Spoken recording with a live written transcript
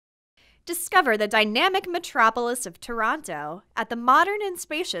Discover the dynamic metropolis of Toronto at the modern and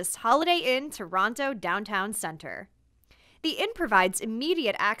spacious Holiday Inn Toronto Downtown Centre. The inn provides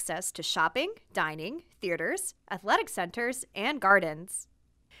immediate access to shopping, dining, theaters, athletic centers, and gardens.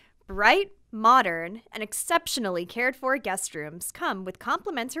 Bright, modern, and exceptionally cared for guest rooms come with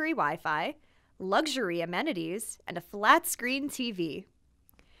complimentary Wi-Fi, luxury amenities, and a flat-screen TV.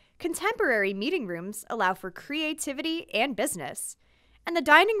 Contemporary meeting rooms allow for creativity and business, and the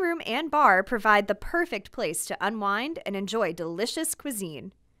dining room and bar provide the perfect place to unwind and enjoy delicious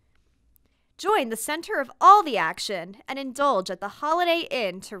cuisine. Join the center of all the action and indulge at the Holiday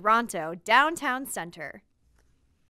Inn Toronto Downtown Centre.